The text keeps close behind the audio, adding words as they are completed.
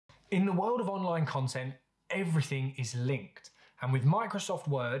In the world of online content, everything is linked. And with Microsoft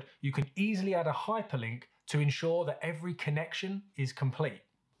Word, you can easily add a hyperlink to ensure that every connection is complete.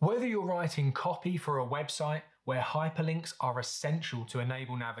 Whether you're writing copy for a website where hyperlinks are essential to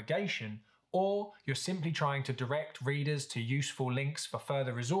enable navigation, or you're simply trying to direct readers to useful links for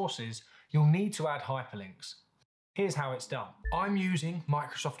further resources, you'll need to add hyperlinks. Here's how it's done. I'm using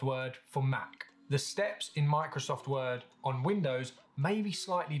Microsoft Word for Mac. The steps in Microsoft Word on Windows may be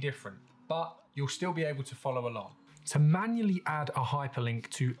slightly different, but you'll still be able to follow along. To manually add a hyperlink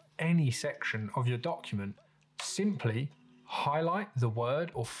to any section of your document, simply highlight the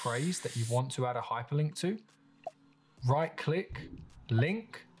word or phrase that you want to add a hyperlink to, right-click,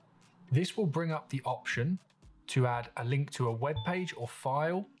 link. This will bring up the option to add a link to a web page or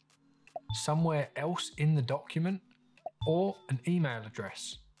file, somewhere else in the document, or an email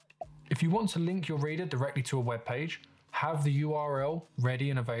address. If you want to link your reader directly to a web page, have the URL ready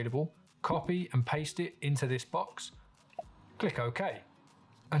and available, copy and paste it into this box, click OK.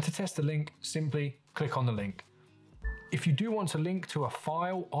 And to test the link, simply click on the link. If you do want to link to a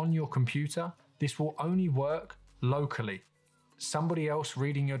file on your computer, this will only work locally. Somebody else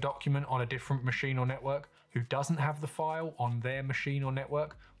reading your document on a different machine or network who doesn't have the file on their machine or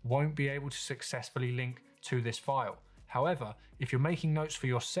network won't be able to successfully link to this file. However, if you're making notes for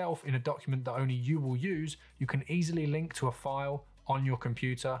yourself in a document that only you will use, you can easily link to a file on your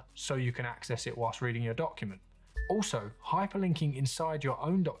computer so you can access it whilst reading your document. Also, hyperlinking inside your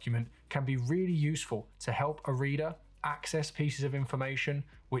own document can be really useful to help a reader access pieces of information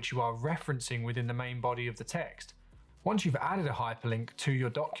which you are referencing within the main body of the text. Once you've added a hyperlink to your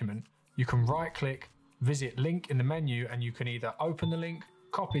document, you can right-click, visit link in the menu, and you can either open the link,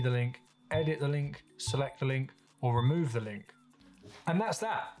 copy the link, edit the link, select the link, or remove the link. And that's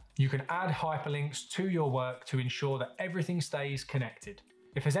that. You can add hyperlinks to your work to ensure that everything stays connected.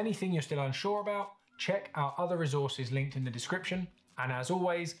 If there's anything you're still unsure about, check our other resources linked in the description. And as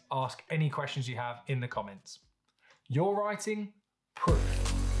always, ask any questions you have in the comments. You're writing proof.